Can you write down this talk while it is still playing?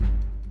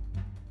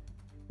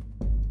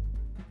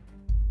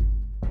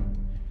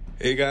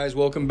Hey guys,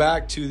 welcome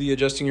back to the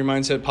Adjusting Your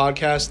Mindset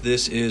podcast.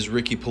 This is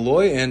Ricky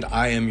Polloy and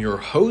I am your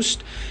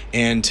host.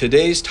 And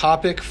today's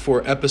topic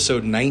for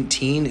episode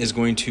 19 is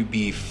going to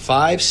be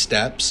 5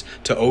 steps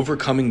to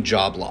overcoming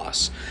job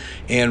loss.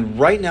 And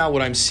right now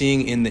what I'm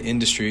seeing in the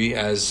industry,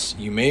 as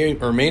you may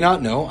or may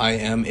not know, I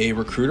am a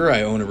recruiter.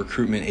 I own a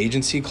recruitment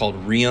agency called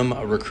RIAM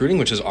Recruiting,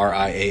 which is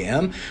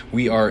RIAM.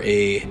 We are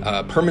a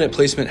permanent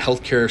placement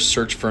healthcare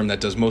search firm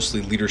that does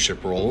mostly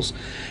leadership roles.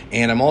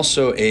 And I'm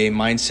also a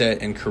mindset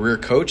and career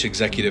coach,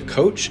 executive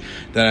coach,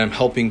 that I'm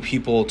helping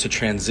people to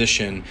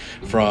transition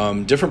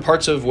from different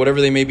parts of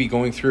whatever they may be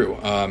going through.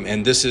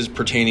 And this is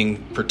pertaining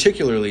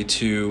particularly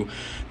to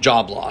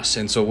job loss.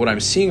 And so what I'm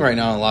seeing right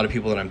now, a lot of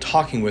people that I'm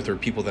talking with or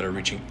people that are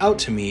reaching out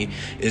to me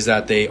is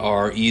that they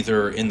are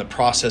either in the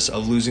process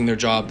of losing their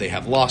job, they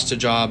have lost a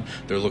job,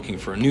 they're looking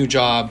for a new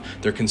job,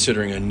 they're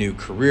considering a new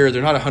career.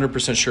 They're not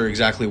 100% sure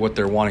exactly what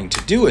they're wanting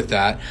to do with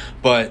that,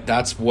 but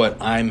that's what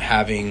I'm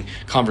having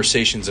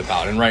conversations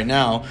about. And right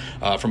now,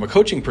 from a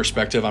coaching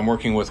perspective, I'm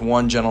working with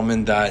one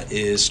gentleman that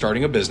is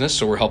starting a business.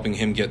 So we're helping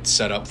him get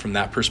set up from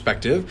that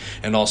perspective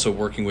and also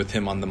working with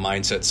him on the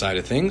mindset side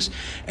of things.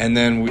 And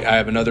then I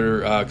have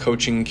another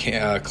coaching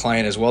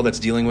client as well that's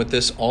dealing with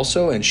this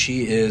also, and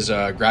she is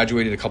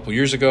graduated a couple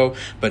years ago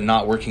but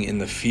not working in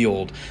the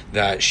field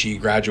that she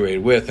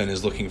graduated with and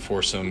is looking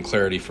for some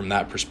clarity from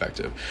that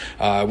perspective.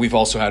 We've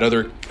also had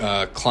other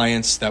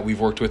clients that we've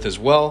worked with as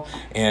well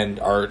and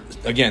are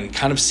again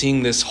kind of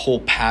seeing this whole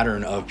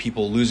pattern of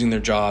people losing their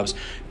jobs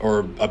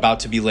or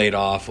about to be laid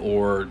off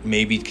or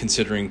maybe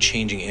considering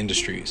changing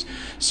industries.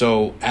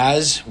 So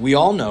as we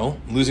all know,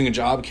 losing a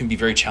job can be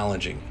very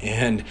challenging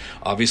and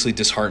obviously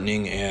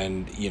disheartening,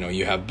 and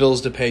you have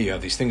bills to pay, you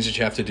have these things that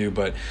you have to do,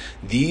 but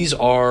you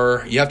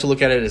have to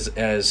look at it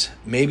as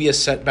maybe a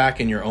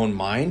setback in your own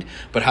mind,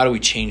 but how do we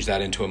change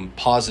that into a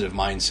positive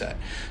mindset?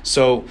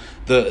 So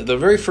the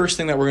very first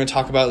thing that we're going to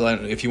talk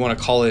about, if you want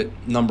to call it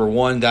number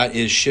one, that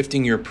is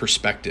shifting your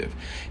perspective.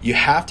 You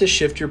have to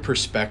shift your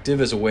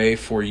perspective as a way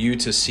for you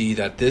to see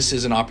that this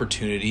is an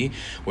opportunity,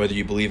 whether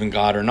you believe in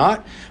God or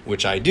not,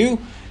 which I do.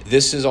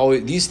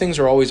 These things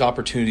are always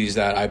opportunities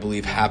that I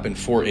believe happen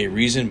for a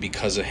reason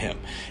because of Him.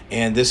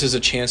 And this is a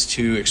chance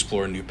to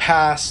explore new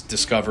paths,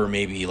 discover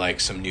maybe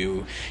like some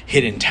new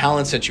hidden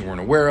talents that you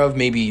weren't aware of.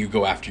 Maybe you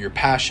go after your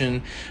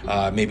passion,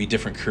 maybe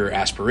different career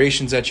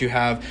aspirations that you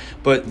have.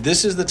 But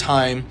this is the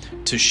time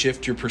to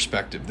shift your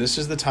perspective. This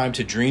is the time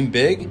to dream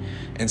big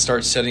and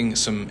start setting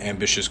some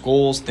ambitious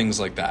goals,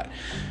 things like that.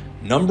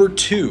 Number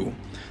 2,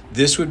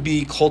 this would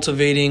be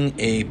cultivating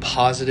a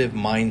positive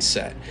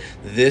mindset.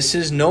 This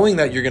is knowing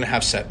that you're going to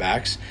have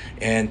setbacks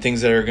and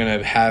things that are going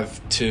to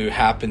have to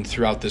happen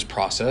throughout this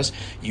process.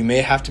 You may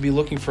have to be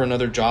looking for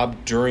another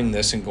job during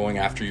this and going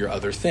after your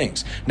other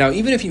things. Now,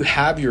 even if you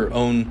have your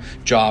own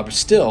job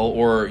still,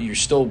 or you're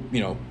still,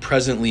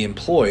 presently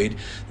employed,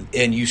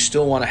 and you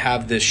still want to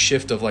have this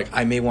shift of like,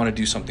 I may want to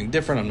do something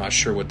different. I'm not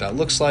sure what that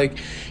looks like.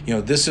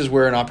 This is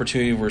where an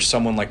opportunity where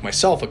someone like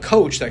myself, a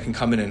coach, that can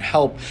come in and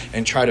help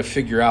and try to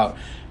figure out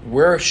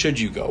where should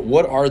you go?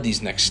 What are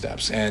these next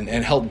steps? And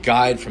help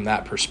guide from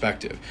that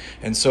perspective.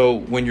 And so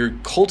when you're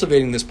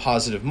cultivating this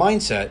positive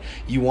mindset,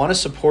 you want to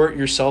support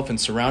yourself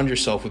and surround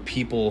yourself with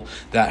people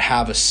that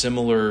have a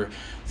similar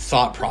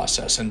thought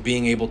process and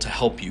being able to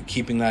help you,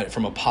 keeping that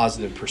from a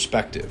positive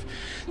perspective.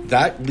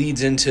 That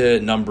leads into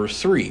number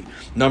 3.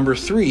 Number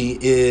 3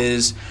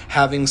 is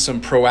having some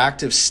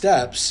proactive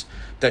steps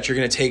that you're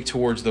going to take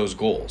towards those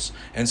goals.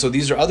 And so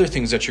these are other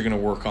things that you're going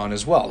to work on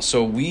as well.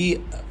 So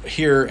we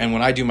here, and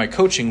when I do my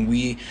coaching,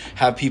 we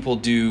have people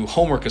do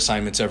homework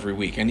assignments every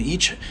week. And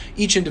each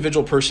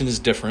individual person is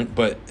different,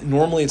 but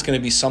normally it's going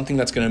to be something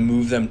that's going to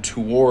move them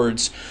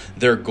towards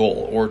their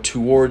goal or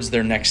towards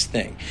their next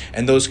thing.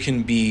 And those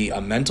can be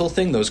a mental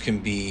thing, those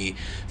can be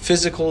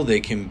physical, they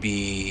can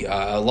be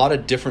a lot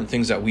of different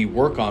things that we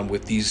work on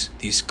with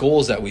these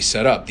goals that we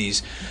set up,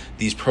 these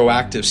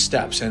proactive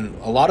steps. And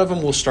a lot of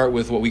them will start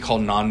with what we call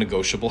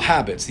non-negotiable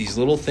habits, these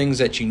little things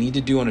that you need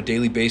to do on a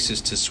daily basis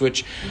to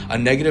switch a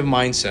negative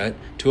mindset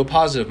to a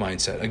positive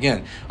mindset.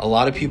 Again, a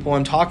lot of people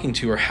I'm talking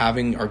to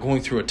are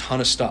going through a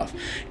ton of stuff.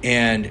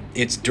 And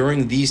it's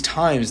during these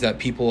times that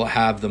people can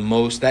have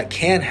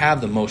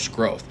the most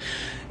growth.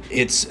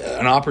 It's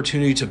an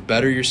opportunity to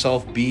better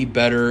yourself, be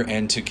better,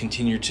 and to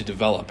continue to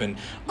develop. And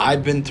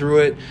I've been through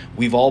it.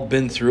 We've all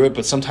been through it,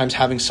 but sometimes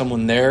having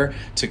someone there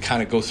to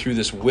kind of go through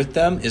this with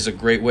them is a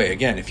great way.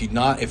 Again, if you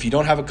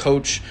don't have a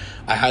coach,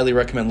 I highly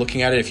recommend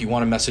looking at it. If you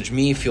want to message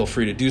me, feel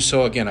free to do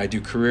so. Again, I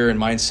do career and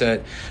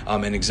mindset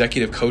and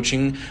executive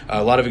coaching,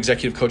 a lot of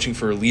executive coaching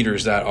for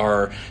leaders that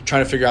are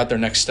trying to figure out their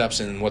next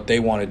steps and what they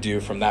want to do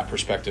from that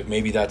perspective.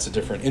 Maybe that's a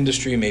different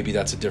industry. Maybe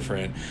that's a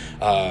different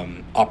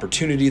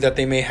opportunity that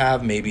they may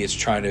have. Maybe it's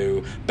trying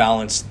to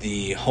balance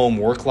the home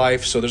work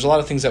life. So there's a lot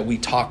of things that we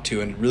talk to,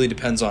 and it really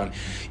depends on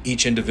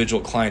each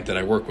individual client that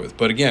I work with.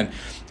 But again,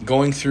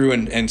 going through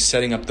and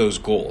setting up those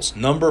goals.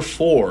 Number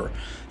 4,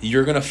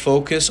 you're going to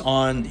focus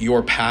on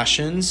your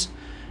passions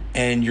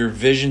and your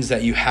visions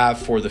that you have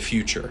for the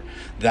future.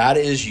 That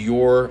is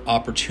your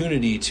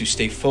opportunity to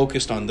stay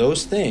focused on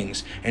those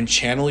things and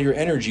channel your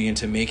energy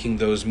into making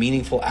those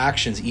meaningful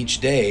actions each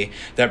day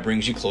that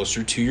brings you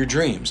closer to your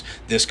dreams.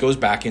 This goes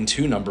back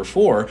into number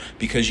 4,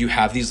 because you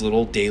have these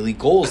little daily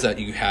goals that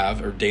you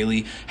have, or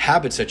daily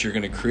habits that you're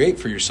going to create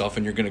for yourself,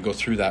 and you're going to go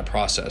through that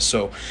process.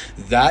 So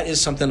that is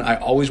something I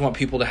always want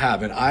people to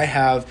have. And I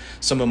have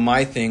some of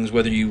my things,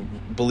 whether you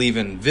believe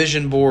in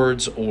vision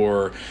boards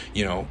or,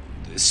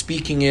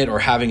 speaking it or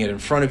having it in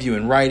front of you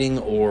in writing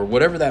or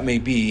whatever that may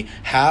be,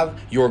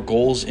 have your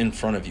goals in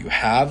front of you.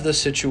 Have the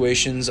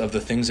situations of the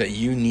things that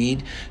you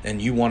need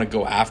and you want to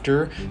go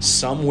after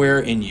somewhere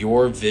in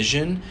your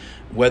vision,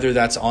 whether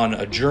that's on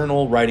a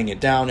journal, writing it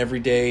down every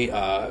day,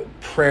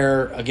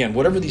 prayer, again,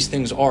 whatever these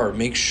things are,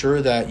 make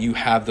sure that you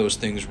have those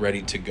things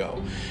ready to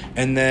go.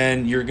 And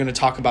then you're going to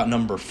talk about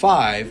number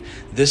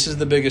 5. This is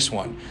the biggest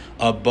one.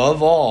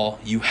 Above all,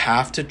 you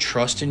have to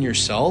trust in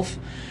yourself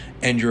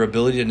and your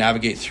ability to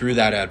navigate through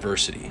that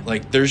adversity.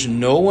 Like, there's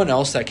no one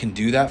else that can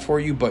do that for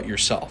you but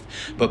yourself.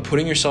 But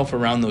putting yourself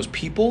around those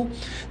people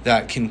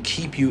that can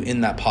keep you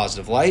in that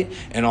positive light,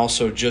 and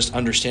also just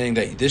understanding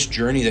that this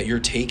journey that you're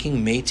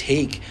taking may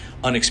take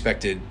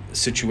unexpected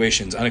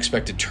situations,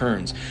 unexpected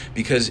turns.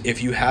 Because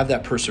if you have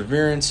that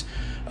perseverance,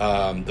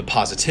 the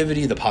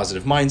positivity, the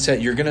positive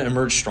mindset, you're going to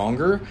emerge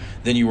stronger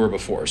than you were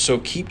before. So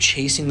keep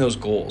chasing those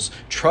goals.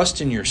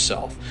 Trust in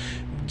yourself.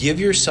 Give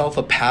yourself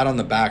a pat on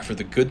the back for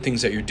the good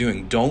things that you're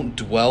doing. Don't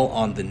dwell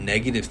on the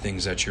negative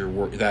things that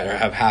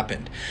have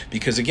happened.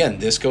 Because again,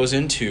 this goes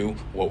into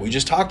what we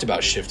just talked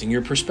about, shifting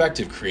your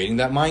perspective, creating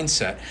that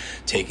mindset,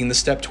 taking the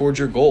step towards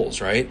your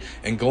goals, right?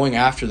 And going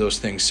after those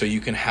things so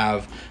you can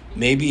have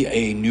maybe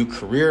a new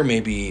career,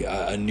 maybe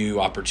a new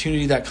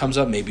opportunity that comes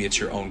up, maybe it's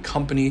your own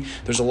company.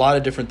 There's a lot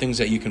of different things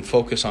that you can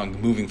focus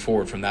on moving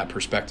forward from that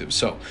perspective.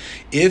 So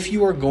if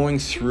you are going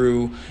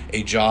through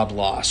a job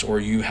loss or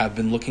you have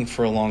been looking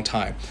for a long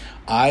time,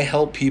 I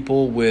help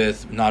people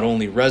with not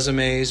only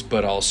resumes,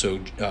 but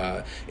also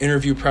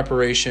interview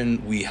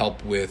preparation. We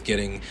help with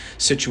getting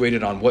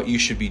situated on what you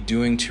should be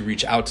doing to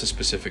reach out to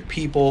specific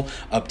people,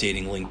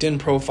 updating LinkedIn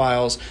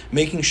profiles,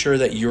 making sure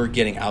that you're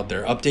getting out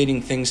there,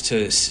 updating things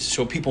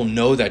so people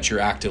know that you're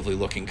actively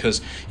looking.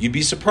 Because you'd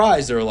be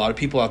surprised, there are a lot of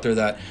people out there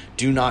that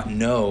do not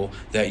know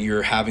that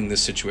you're having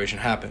this situation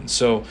happen.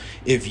 So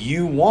if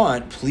you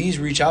want, please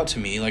reach out to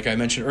me. Like I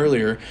mentioned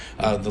earlier,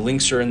 the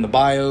links are in the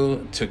bio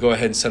to go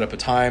ahead and set up a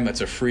time. It's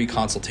a free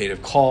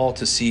consultative call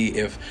to see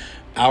if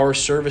our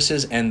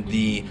services and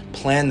the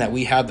plan that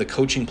we have, the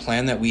coaching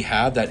plan that we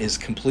have that is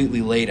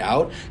completely laid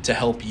out to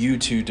help you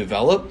to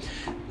develop,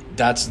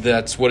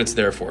 that's what it's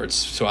there for. It's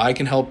so I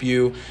can help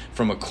you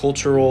from a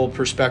cultural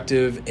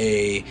perspective,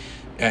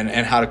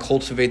 and how to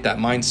cultivate that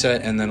mindset,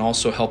 and then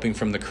also helping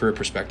from the career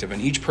perspective.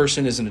 And each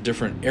person is in a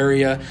different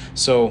area,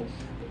 so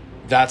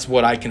that's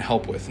what I can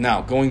help with.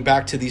 Now, going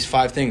back to these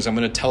 5 things, I'm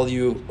going to tell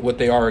you what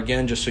they are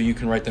again, just so you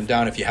can write them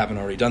down if you haven't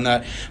already done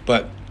that.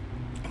 But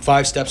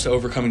 5 steps to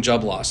overcoming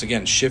job loss.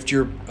 Again, shift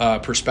your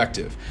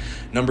perspective.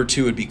 Number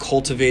 2 would be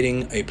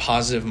cultivating a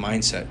positive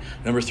mindset.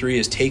 Number 3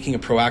 is taking a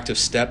proactive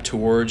step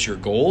towards your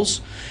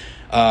goals.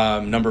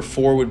 Number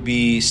 4 would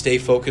be stay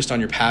focused on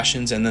your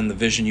passions and then the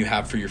vision you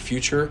have for your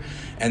future.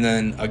 And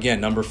then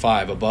again, number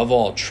 5, above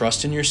all,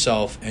 trust in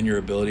yourself and your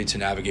ability to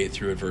navigate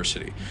through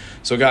adversity.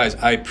 So guys,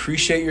 I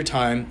appreciate your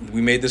time. We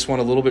made this one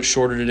a little bit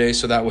shorter today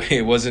so that way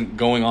it wasn't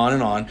going on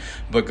and on.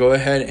 But go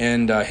ahead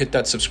and hit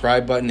that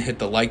subscribe button, hit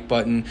the like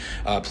button.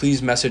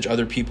 Please message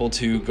other people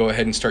to go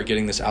ahead and start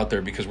getting this out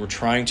there, because we're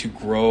trying to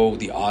grow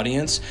the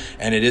audience.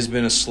 And it has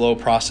been a slow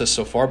process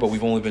so far, but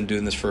we've only been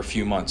doing this for a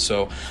few months.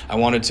 So I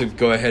wanted to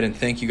go ahead and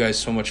thank you guys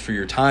so much for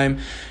your time.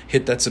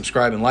 Hit that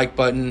subscribe and like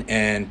button,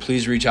 and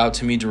please reach out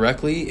to me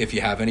directly if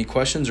you have any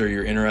questions or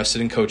you're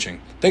interested in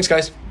coaching. Thanks,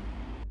 guys.